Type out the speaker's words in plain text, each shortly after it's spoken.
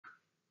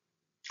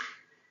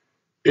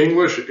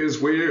English is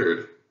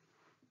weird,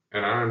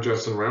 and I'm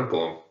Justin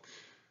Rempel.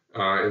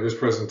 In this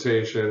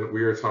presentation,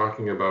 we are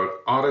talking about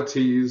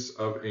oddities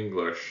of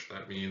English.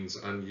 That means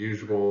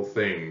unusual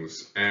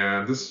things,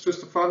 and this is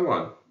just a fun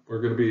one.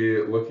 We're going to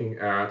be looking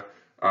at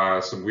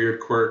some weird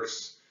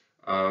quirks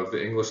of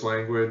the English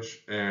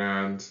language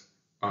and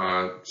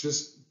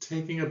just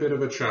taking a bit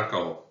of a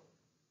chuckle,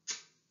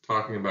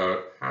 talking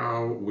about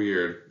how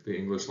weird the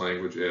English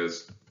language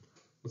is.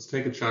 Let's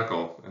take a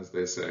chuckle, as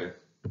they say.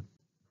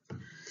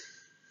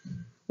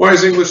 Why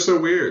is English so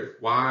weird?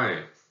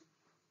 Why?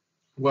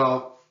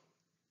 Well,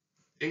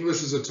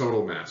 English is a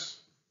total mess.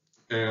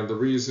 And the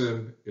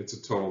reason it's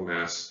a total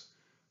mess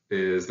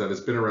is that it's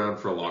been around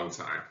for a long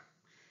time.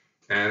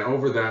 And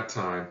over that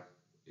time,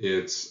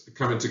 it's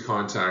come into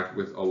contact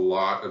with a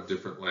lot of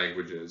different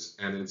languages,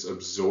 and it's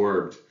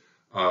absorbed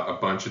a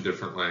bunch of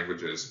different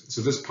languages.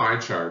 So this pie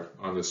chart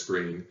on the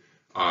screen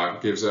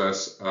gives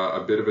us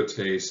a bit of a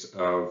taste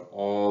of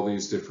all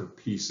these different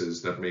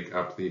pieces that make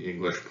up the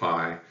English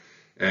pie.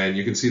 And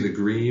you can see the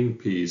green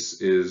piece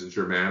is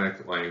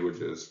Germanic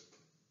languages.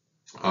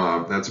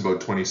 That's about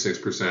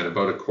 26%,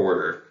 about a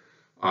quarter.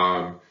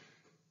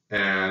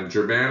 And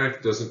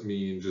Germanic doesn't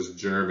mean just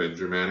German.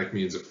 Germanic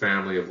means a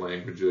family of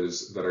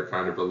languages that are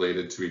kind of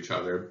related to each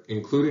other,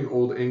 including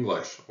Old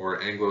English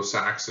or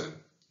Anglo-Saxon.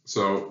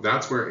 So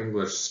that's where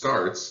English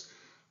starts.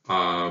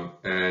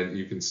 And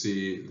you can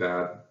see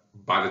that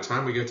by the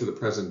time we get to the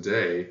present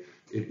day,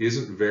 it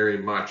isn't very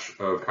much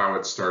of how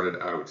it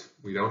started out.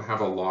 We don't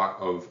have a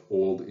lot of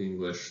Old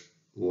English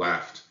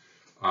left.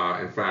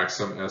 In fact,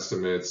 some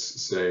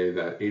estimates say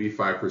that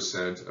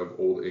 85% of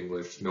Old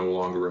English no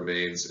longer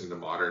remains in the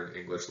modern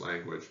English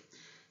language.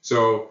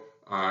 So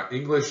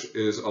English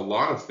is a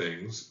lot of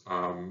things,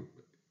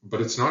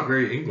 but it's not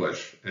very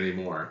English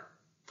anymore.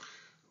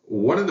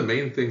 One of the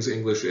main things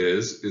English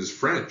is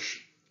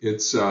French.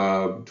 It's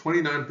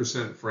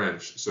 29%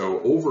 French, so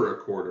over a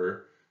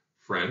quarter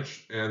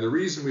French. And the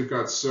reason we've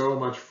got so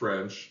much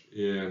French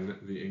in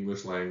the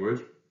English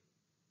language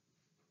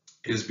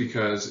is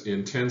because in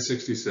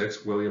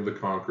 1066, William the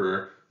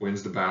Conqueror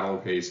wins the Battle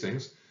of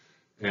Hastings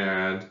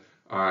and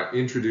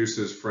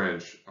introduces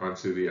French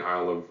onto the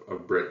Isle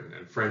of Britain.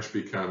 And French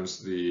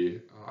becomes the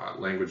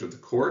language of the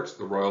court,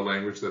 the royal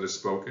language that is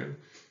spoken,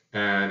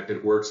 and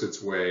it works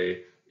its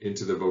way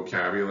into the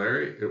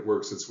vocabulary. It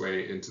works its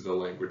way into the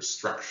language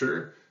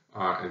structure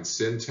and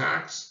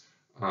syntax.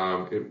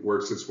 It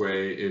works its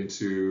way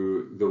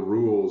into the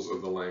rules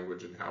of the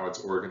language and how it's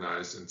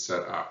organized and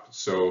set up.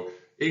 So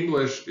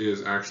English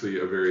is actually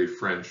a very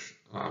French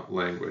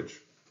language.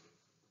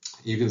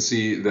 You can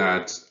see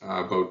that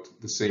about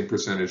the same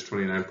percentage,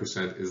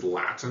 29%, is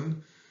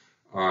Latin.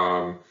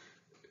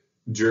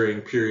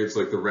 During periods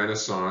like the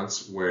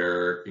Renaissance,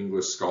 where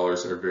English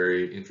scholars are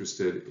very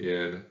interested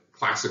in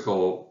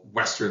classical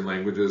Western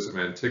languages of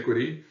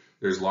antiquity,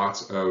 there's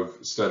lots of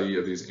study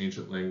of these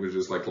ancient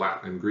languages like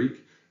Latin and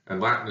Greek. And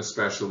Latin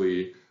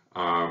especially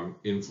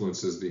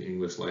influences the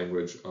English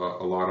language. A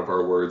lot of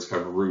our words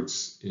have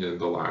roots in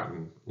the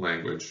Latin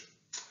language.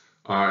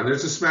 And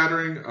there's a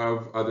smattering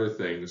of other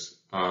things,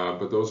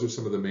 but those are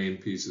some of the main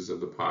pieces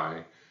of the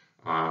pie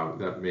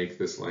that make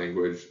this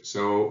language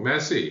so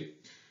messy.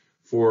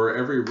 For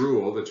every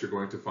rule that you're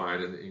going to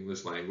find in the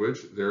English language,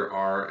 there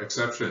are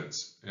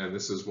exceptions. And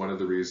this is one of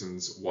the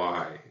reasons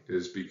why,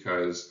 is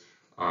because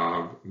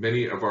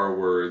many of our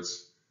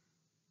words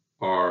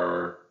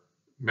are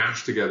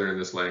mashed together in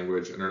this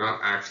language and are not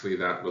actually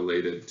that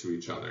related to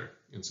each other.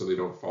 And so they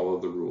don't follow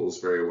the rules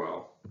very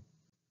well.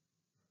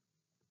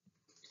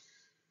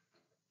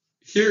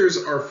 Here's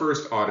our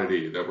first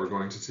oddity that we're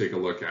going to take a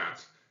look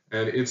at.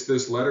 And it's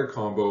this letter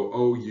combo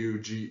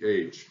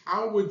OUGH.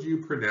 How would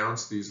you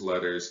pronounce these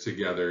letters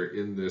together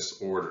in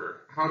this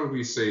order? How do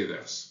we say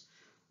this?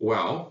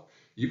 Well,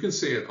 you can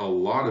say it a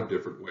lot of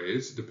different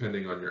ways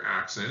depending on your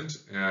accent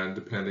and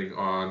depending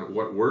on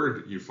what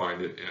word you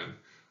find it in.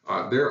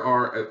 There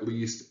are at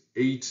least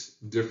 8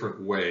 different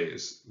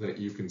ways that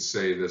you can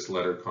say this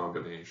letter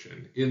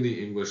combination in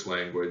the English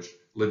language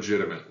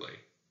legitimately.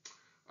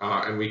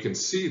 And we can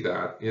see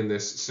that in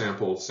this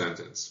sample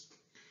sentence.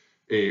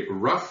 A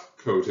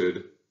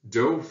rough-coated,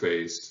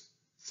 dough-faced,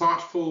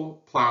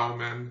 thoughtful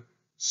plowman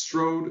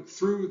strode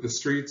through the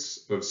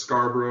streets of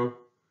Scarborough,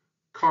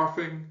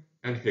 coughing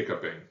and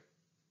hiccuping.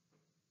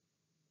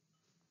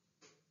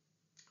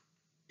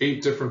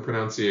 8 different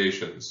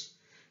pronunciations.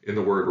 In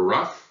the word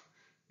rough,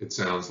 it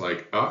sounds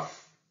like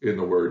uff. In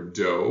the word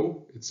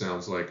dough, it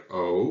sounds like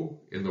o.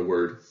 In the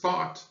word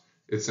thought,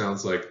 it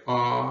sounds like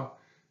ah.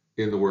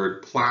 In the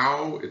word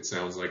plow, it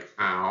sounds like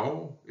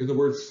ow. In the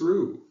word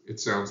through, it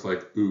sounds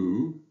like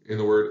ooh. In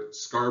the word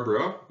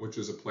Scarborough, which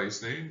is a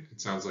place name, it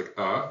sounds like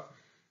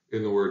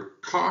In the word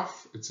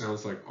cough, it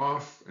sounds like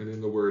off. And in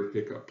the word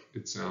hiccup,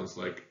 it sounds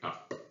like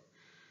up.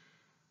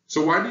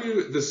 So why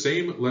do the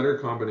same letter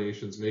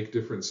combinations make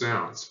different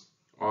sounds?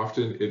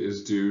 Often it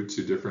is due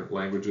to different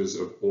languages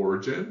of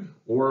origin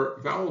or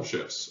vowel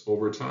shifts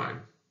over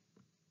time.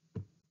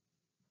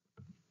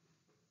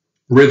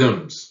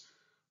 Rhythms.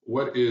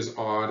 What is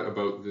odd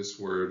about this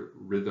word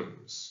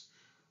rhythms?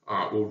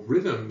 Well,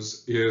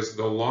 rhythms is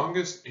the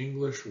longest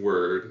English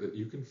word that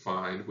you can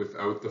find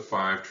without the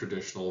 5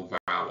 traditional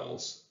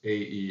vowels, A,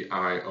 E,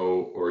 I,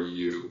 O, or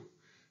U.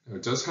 Now,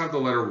 it does have the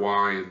letter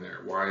Y in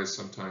there. Y is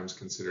sometimes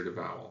considered a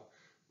vowel.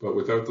 But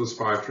without those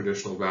 5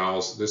 traditional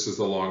vowels, this is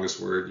the longest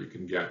word you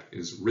can get,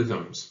 is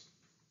rhythms.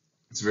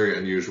 It's a very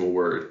unusual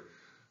word.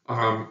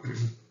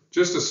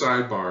 Just a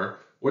sidebar,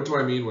 what do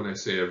I mean when I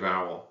say a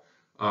vowel?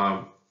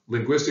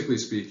 Linguistically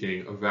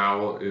speaking, a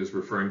vowel is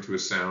referring to a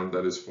sound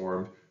that is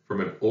formed from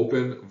an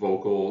open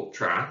vocal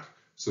tract.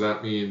 So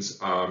that means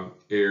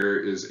air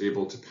is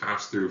able to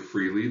pass through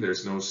freely.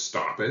 There's no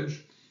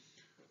stoppage.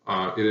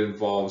 It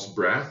involves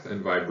breath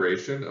and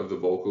vibration of the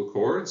vocal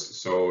cords.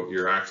 So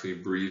you're actually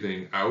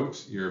breathing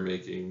out. You're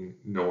making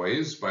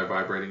noise by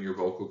vibrating your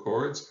vocal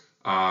cords.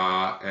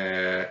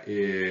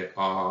 Okay,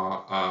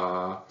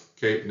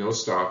 no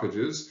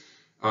stoppages.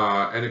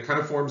 And it kind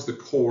of forms the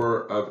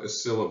core of a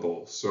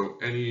syllable. So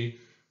any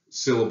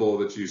syllable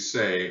that you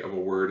say of a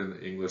word in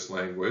the English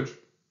language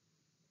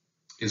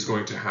is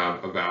going to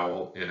have a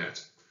vowel in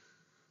it,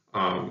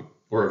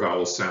 or a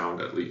vowel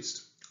sound at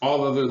least.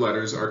 All other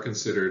letters are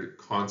considered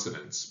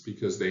consonants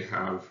because they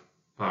have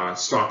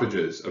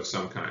stoppages of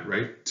some kind,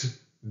 right? T,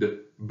 d,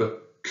 b,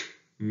 k,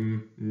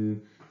 m,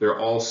 n. They're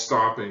all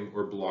stopping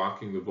or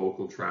blocking the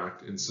vocal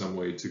tract in some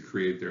way to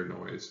create their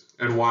noise.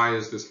 And Y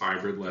is this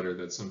hybrid letter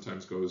that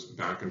sometimes goes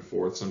back and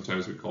forth.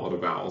 Sometimes we call it a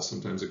vowel,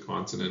 sometimes a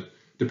consonant,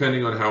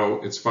 depending on how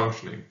it's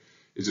functioning.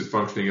 Is it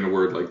functioning in a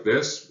word like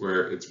this,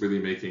 where it's really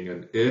making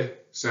an I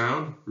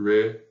sound,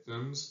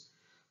 rhythms,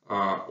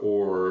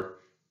 or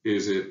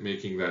is it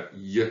making that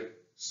Y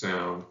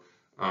sound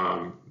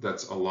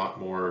that's a lot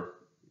more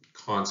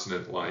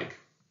consonant-like?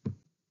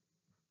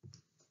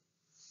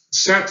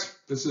 Set.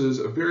 This is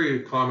a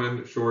very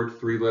common short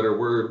 3-letter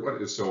word.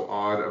 What is so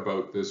odd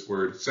about this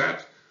word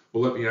set?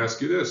 Well, let me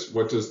ask you this.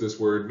 What does this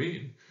word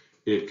mean?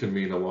 It can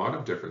mean a lot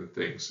of different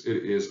things.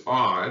 It is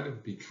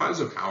odd because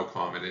of how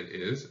common it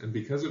is and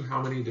because of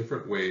how many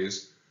different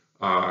ways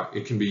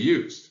it can be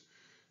used.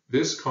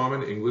 This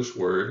common English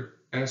word,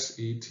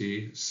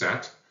 S-E-T,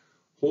 set,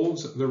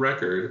 holds the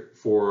record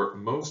for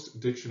most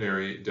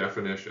dictionary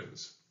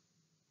definitions.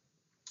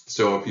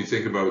 So if you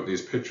think about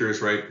these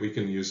pictures, right, we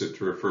can use it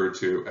to refer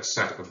to a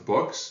set of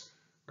books,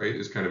 right,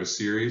 is kind of a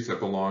series that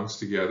belongs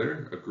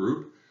together, a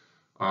group.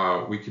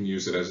 We can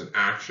use it as an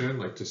action,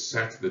 like to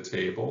set the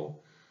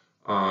table.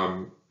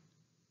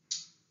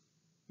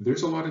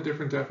 There's a lot of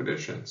different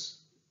definitions.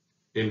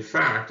 In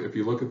fact, if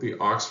you look at the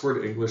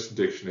Oxford English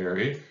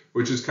Dictionary,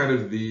 which is kind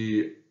of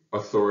the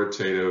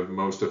authoritative,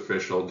 most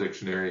official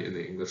dictionary in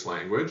the English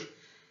language,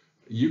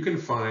 you can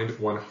find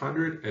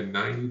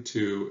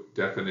 192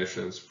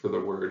 definitions for the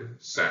word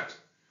set.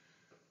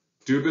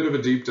 Do a bit of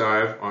a deep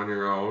dive on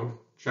your own,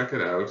 check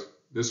it out.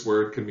 This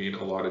word can mean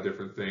a lot of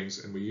different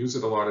things, and we use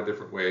it a lot of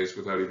different ways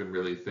without even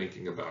really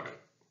thinking about it.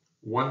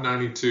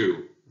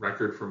 192,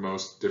 record for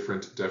most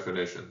different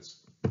definitions.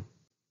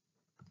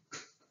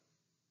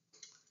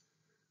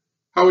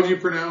 How would you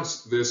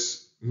pronounce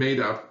this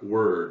made-up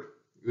word?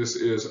 This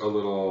is a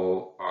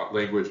little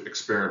language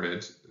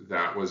experiment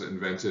that was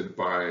invented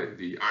by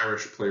the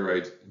Irish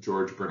playwright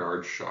George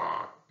Bernard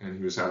Shaw, and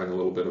he was having a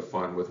little bit of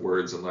fun with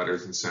words and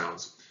letters and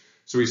sounds.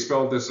 So he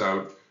spelled this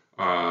out,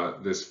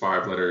 this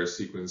 5-letter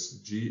sequence,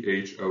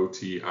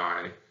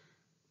 GHOTI,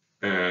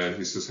 and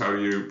he says, how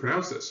do you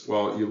pronounce this?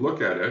 Well, you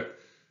look at it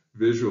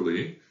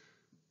visually,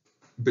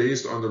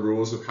 based on the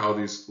rules of how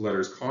these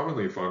letters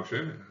commonly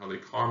function and how they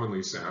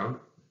commonly sound.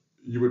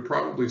 You would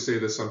probably say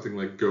this something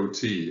like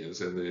goatee, as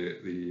in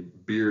the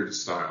beard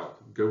style,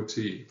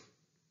 goatee.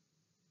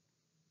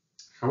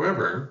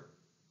 However,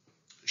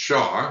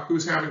 Shaw,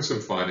 who's having some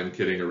fun and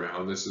kidding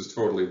around, this is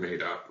totally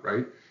made up,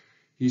 right?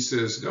 He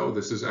says, no,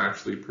 this is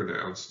actually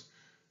pronounced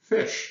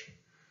fish.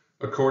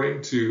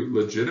 According to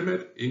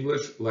legitimate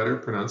English letter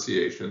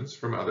pronunciations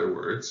from other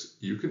words,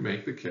 you can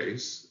make the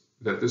case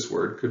that this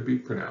word could be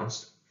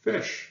pronounced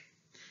fish.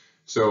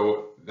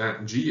 So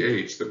that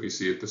GH that we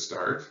see at the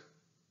start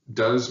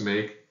does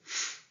make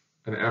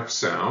an F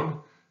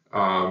sound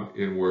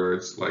in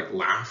words like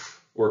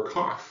laugh or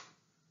cough.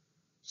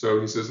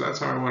 So he says that's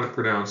how I want it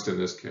pronounced in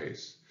this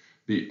case.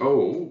 The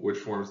O, which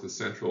forms the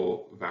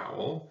central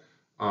vowel,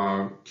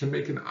 can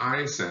make an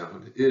I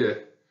sound,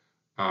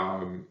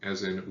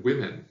 as in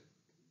women.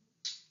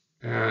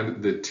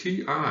 And the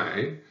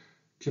TI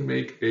can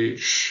make a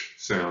sh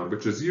sound,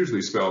 which is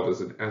usually spelled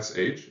as an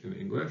SH in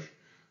English,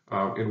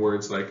 in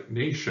words like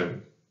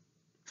nation.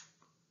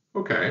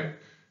 Okay.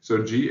 So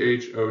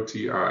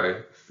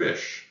GHOTI,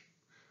 fish.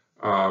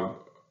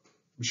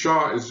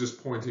 Shaw is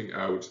just pointing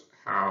out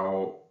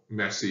how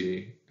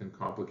messy and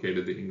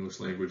complicated the English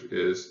language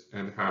is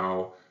and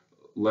how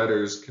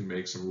letters can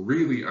make some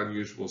really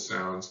unusual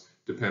sounds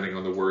depending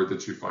on the word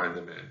that you find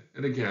them in.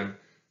 And again,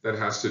 that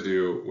has to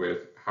do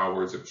with how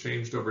words have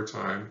changed over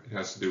time. It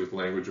has to do with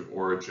language of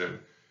origin.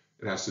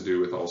 It has to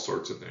do with all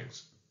sorts of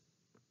things.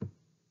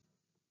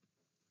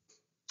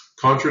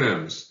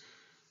 Contronyms.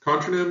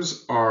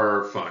 Contronyms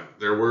are fun.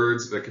 They're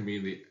words that can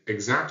mean the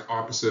exact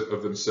opposite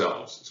of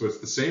themselves. So it's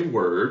the same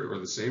word or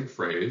the same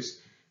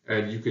phrase,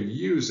 and you can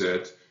use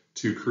it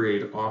to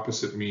create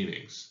opposite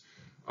meanings.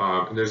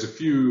 And there's a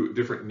few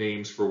different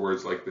names for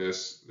words like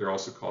this. They're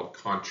also called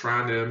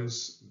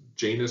contronyms,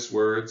 Janus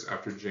words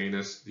after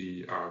Janus,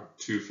 the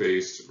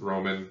two-faced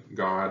Roman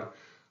god,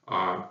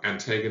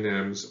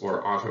 antagonyms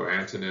or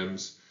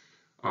autoantonyms.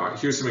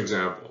 Here's some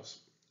examples.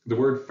 The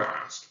word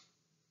fast.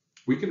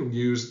 We can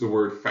use the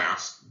word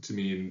fast to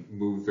mean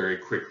move very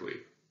quickly.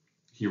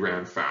 He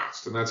ran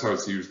fast, and that's how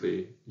it's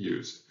usually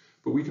used.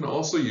 But we can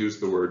also use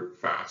the word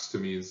fast to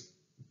mean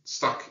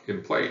stuck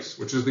in place,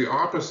 which is the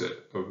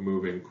opposite of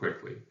moving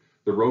quickly.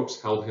 The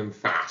ropes held him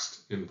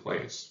fast in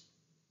place.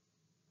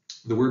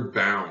 The word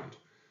bound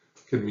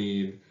can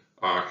mean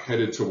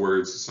headed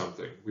towards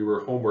something. We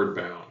were homeward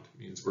bound,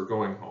 means we're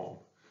going home.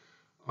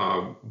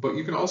 But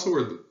you can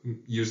also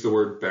use the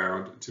word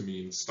bound to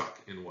mean stuck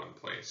in one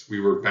place.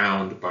 We were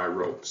bound by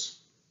ropes.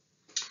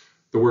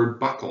 The word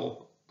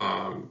buckle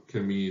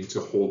can mean to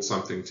hold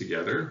something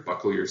together,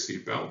 buckle your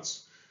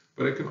seatbelts,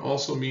 but it can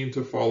also mean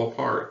to fall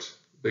apart.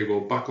 They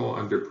will buckle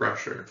under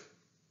pressure.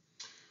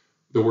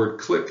 The word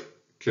clip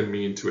can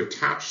mean to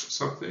attach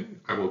something.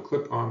 I will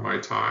clip on my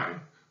tie,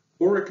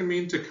 or it can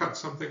mean to cut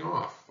something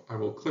off. I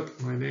will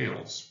clip my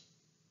nails.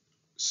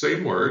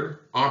 Same word,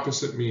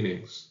 opposite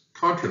meanings.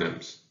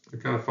 Contronyms,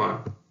 they're kind of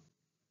fun.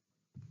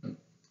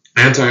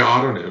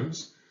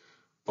 Antiautonyms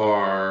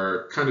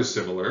are kind of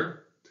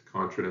similar to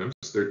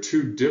contronyms. They're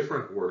two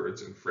different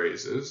words and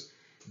phrases,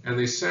 and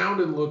they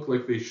sound and look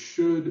like they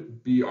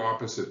should be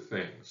opposite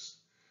things,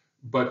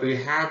 but they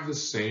have the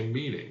same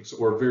meanings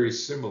or very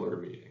similar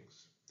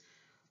meanings.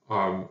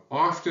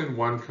 Often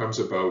one comes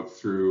about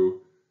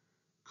through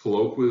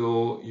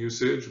colloquial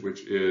usage,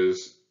 which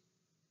is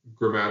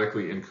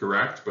grammatically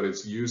incorrect, but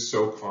it's used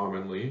so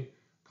commonly.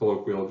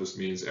 Colloquial just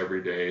means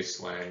everyday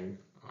slang,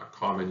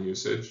 common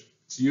usage.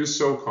 It's used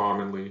so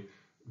commonly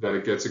that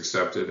it gets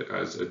accepted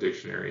as a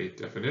dictionary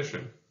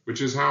definition,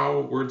 which is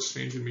how words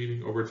change in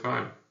meaning over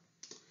time.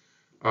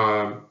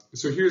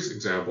 So here's an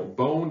example,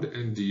 boned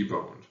and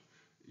deboned.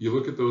 You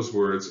look at those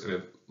words and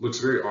it looks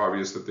very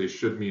obvious that they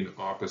should mean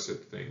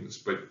opposite things,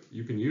 but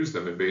you can use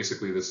them in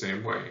basically the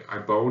same way. I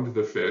boned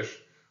the fish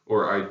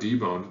or I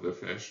deboned the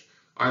fish.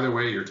 Either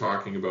way, you're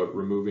talking about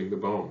removing the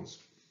bones.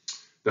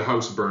 The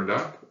house burned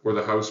up or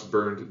the house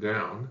burned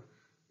down.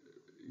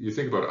 You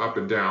think about up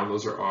and down,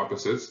 those are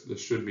opposites. This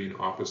should mean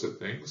opposite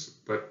things,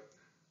 but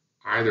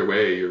either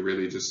way, you're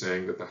really just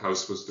saying that the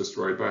house was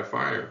destroyed by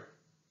fire.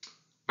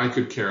 I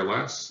could care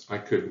less. I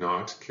could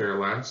not care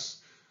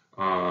less.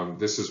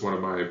 This is one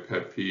of my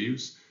pet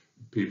peeves.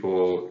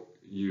 People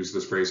use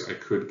this phrase, I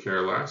could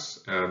care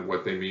less, and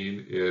what they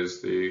mean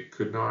is they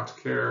could not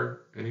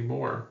care any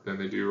more than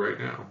they do right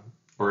now,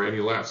 or any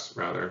less,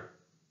 rather.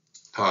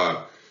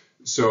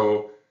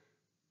 So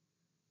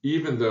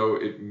even though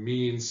it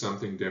means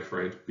something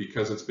different,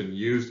 because it's been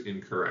used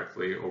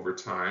incorrectly over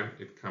time,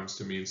 it comes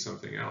to mean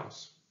something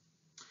else.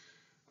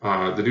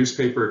 The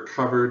newspaper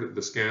covered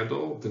the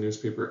scandal. The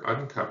newspaper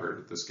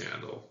uncovered the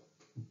scandal.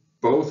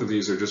 Both of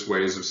these are just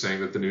ways of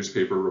saying that the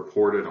newspaper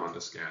reported on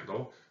the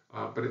scandal,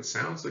 but it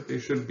sounds like they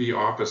should be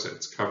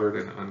opposites, covered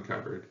and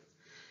uncovered.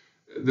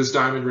 This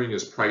diamond ring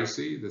is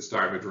pricey. This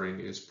diamond ring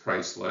is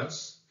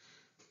priceless.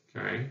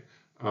 Okay.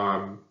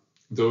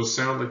 Those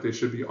sound like they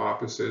should be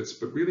opposites,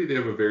 but really they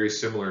have a very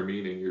similar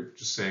meaning. You're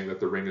just saying that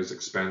the ring is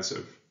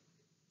expensive.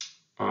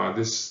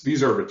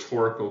 These are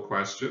rhetorical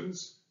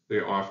questions.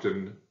 They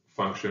often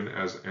function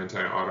as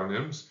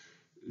antiautonyms.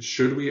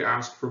 Should we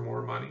ask for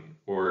more money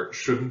or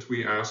shouldn't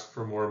we ask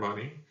for more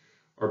money?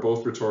 Are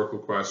both rhetorical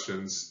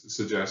questions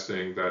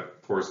suggesting that,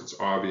 of course, it's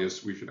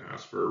obvious we should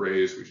ask for a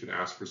raise, we should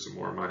ask for some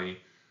more money,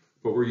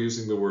 but we're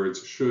using the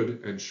words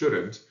should and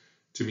shouldn't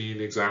to mean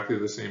exactly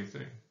the same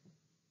thing.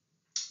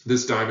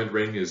 This diamond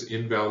ring is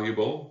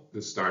invaluable.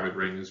 This diamond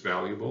ring is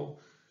valuable.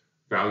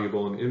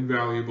 Valuable and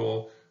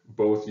invaluable,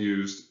 both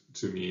used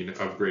to mean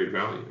of great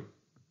value.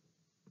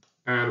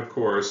 And of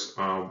course,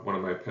 one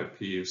of my pet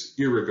peeves,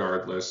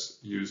 irregardless,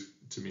 used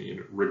to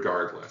mean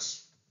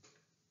regardless.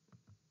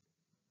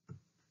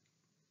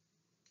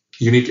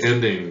 Unique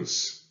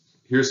endings.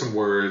 Here's some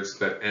words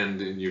that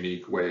end in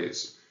unique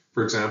ways.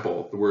 For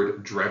example, the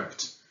word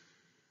dreamt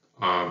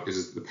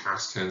is the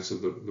past tense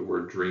of the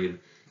word dream.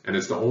 And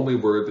it's the only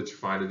word that you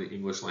find in the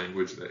English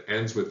language that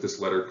ends with this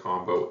letter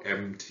combo,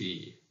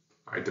 MT.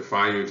 I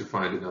defy you to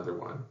find another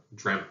one,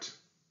 dreamt.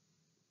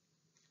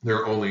 There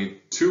are only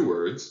two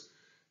words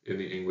in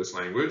the English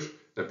language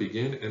that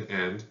begin and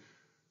end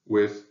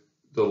with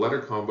the letter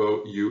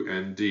combo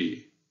UND,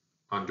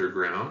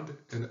 underground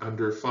and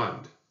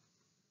underfund.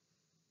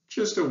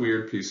 Just a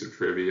weird piece of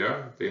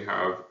trivia. They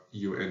have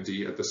UND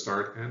at the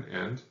start and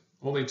end,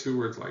 only two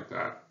words like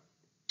that.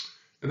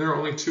 And there are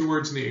only two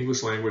words in the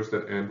English language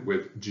that end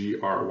with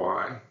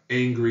GRY,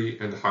 angry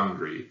and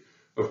hungry.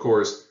 Of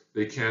course,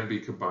 they can be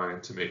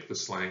combined to make the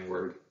slang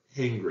word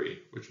hangry,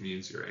 which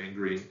means you're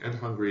angry and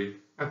hungry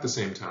at the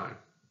same time.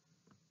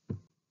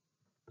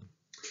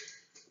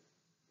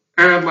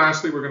 And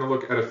lastly, we're going to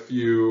look at a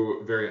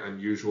few very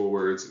unusual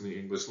words in the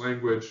English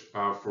language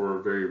for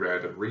very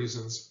random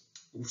reasons.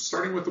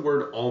 Starting with the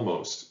word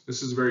almost.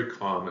 This is a very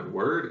common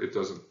word. It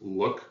doesn't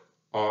look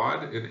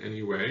odd in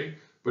any way,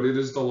 but it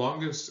is the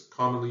longest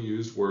commonly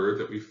used word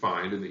that we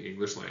find in the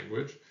English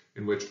language,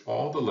 in which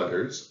all the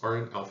letters are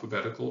in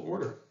alphabetical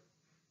order.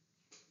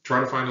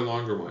 Try to find a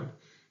longer one.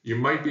 You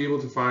might be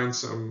able to find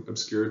some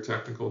obscure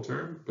technical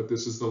term, but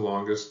this is the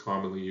longest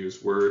commonly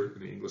used word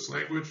in the English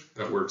language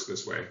that works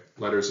this way.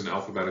 Letters in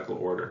alphabetical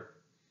order.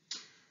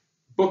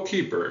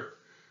 Bookkeeper.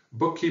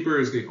 Bookkeeper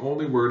is the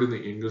only word in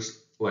the English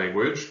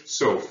language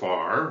so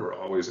far, we're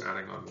always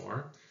adding on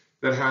more,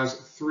 that has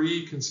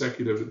 3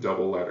 consecutive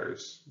double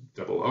letters.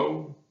 Double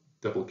O,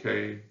 double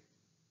K,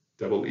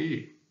 double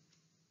E.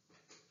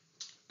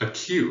 A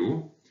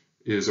queue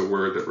is a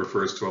word that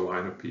refers to a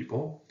line of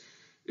people.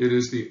 It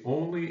is the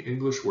only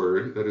English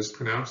word that is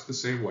pronounced the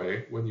same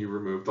way when you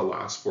remove the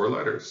last 4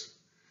 letters.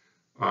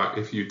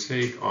 If you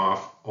take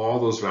off all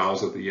those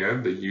vowels at the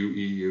end, the U,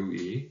 E, U,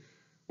 E,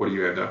 what do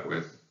you end up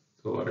with?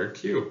 The letter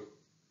Q.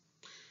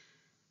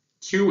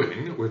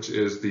 Queuing, which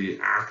is the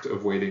act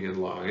of waiting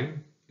in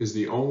line, is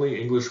the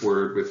only English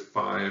word with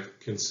 5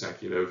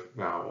 consecutive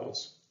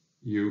vowels.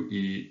 U,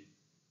 E,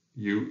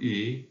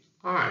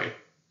 I.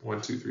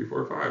 1, 2, 3,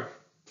 4,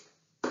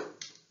 5.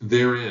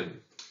 Therein.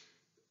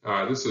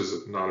 This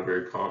is not a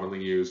very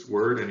commonly used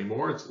word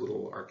anymore. It's a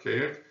little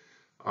archaic.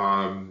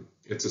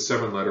 It's a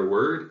 7-letter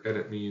word, and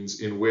it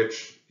means in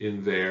which,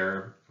 in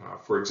there.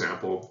 For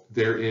example,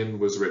 therein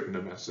was written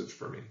a message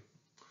for me.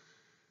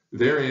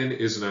 Therein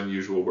is an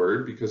unusual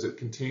word because it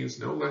contains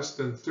no less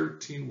than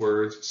 13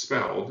 words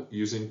spelled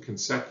using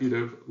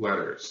consecutive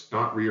letters,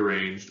 not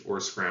rearranged or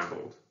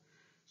scrambled.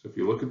 So if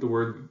you look at the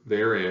word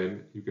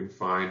therein, you can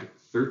find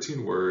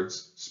 13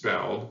 words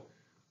spelled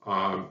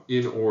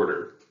in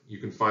order. You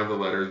can find the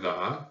letter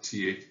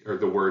the, or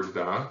the word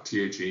the,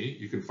 T-H-E.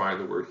 You can find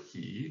the word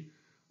he,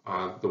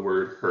 the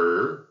word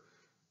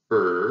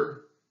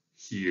her,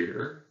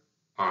 here,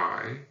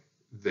 I,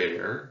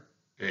 there,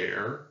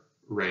 air,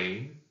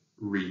 rain,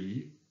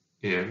 re,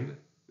 in,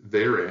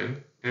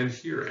 therein, and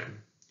herein,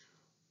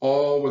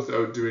 all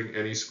without doing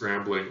any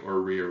scrambling or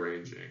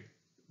rearranging.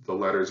 The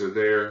letters are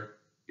there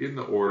in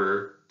the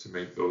order to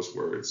make those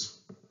words.